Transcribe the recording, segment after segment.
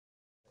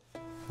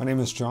My name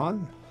is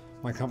John.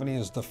 My company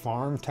is The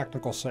Farm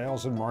Technical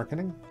Sales and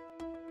Marketing.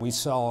 We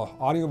sell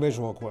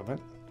audiovisual equipment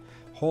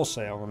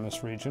wholesale in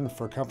this region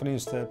for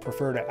companies that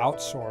prefer to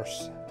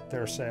outsource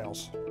their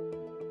sales.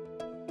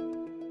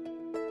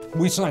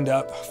 We signed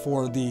up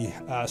for the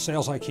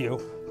SalesIQ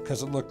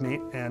because it looked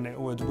neat, and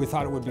we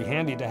thought it would be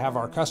handy to have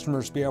our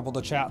customers be able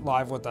to chat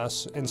live with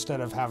us instead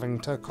of having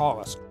to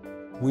call us.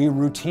 We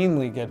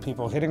routinely get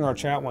people hitting our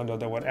chat window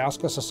that would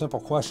ask us a simple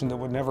question that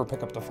would never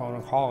pick up the phone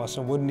and call us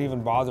and wouldn't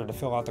even bother to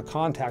fill out the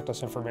contact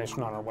us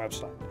information on our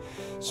website.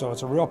 So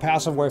it's a real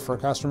passive way for a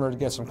customer to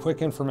get some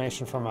quick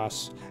information from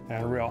us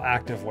and a real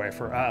active way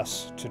for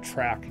us to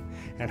track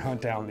and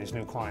hunt down these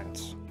new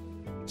clients.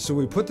 So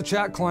we put the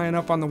chat client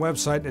up on the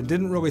website and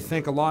didn't really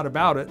think a lot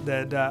about it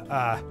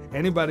that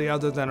anybody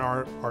other than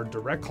our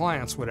direct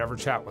clients would ever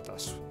chat with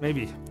us.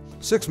 Maybe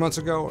 6 months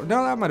ago,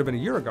 no, that might have been a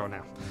year ago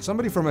now.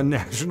 Somebody from a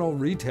national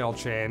retail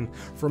chain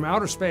from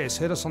outer space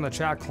hit us on the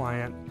chat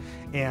client,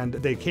 and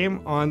they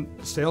came on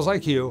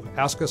SalesIQ,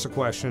 asked us a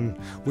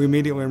question. We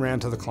immediately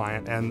ran to the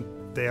client, and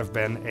they have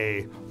been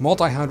a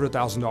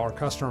multi-$100,000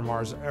 customer of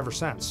ours ever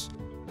since.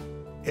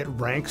 It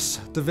ranks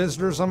the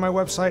visitors on my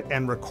website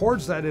and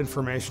records that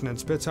information and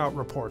spits out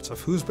reports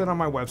of who's been on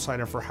my website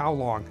and for how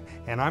long.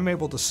 And I'm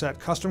able to set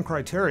custom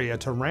criteria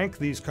to rank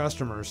these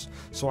customers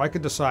so I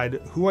could decide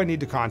who I need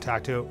to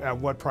contact at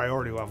what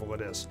priority level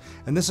it is.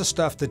 And this is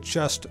stuff that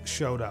just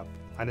showed up.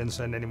 I didn't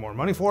send any more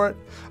money for it.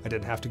 I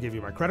didn't have to give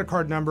you my credit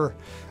card number.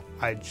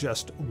 I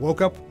just woke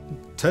up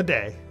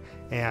today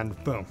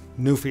and boom,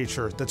 new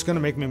feature that's going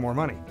to make me more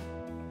money.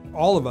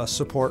 All of us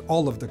support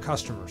all of the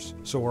customers,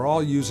 so we're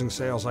all using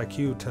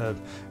SalesIQ to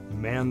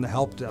man the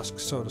help desk,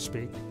 so to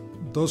speak.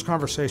 Those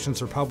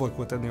conversations are public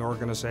within the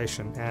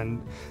organization,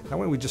 and that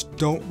way we just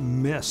don't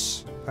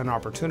miss an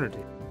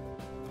opportunity.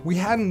 We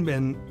hadn't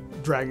been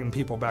dragging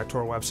people back to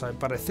our website,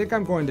 but I think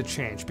I'm going to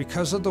change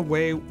because of the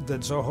way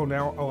that Zoho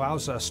now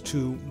allows us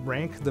to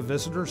rank the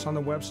visitors on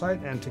the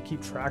website and to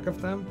keep track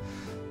of them.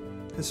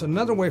 It's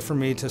another way for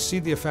me to see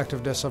the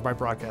effectiveness of my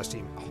broadcast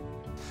email.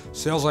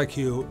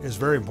 SalesIQ is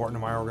very important to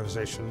my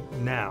organization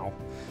now,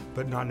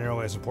 but not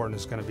nearly as important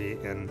as it's going to be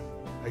in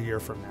a year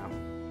from now.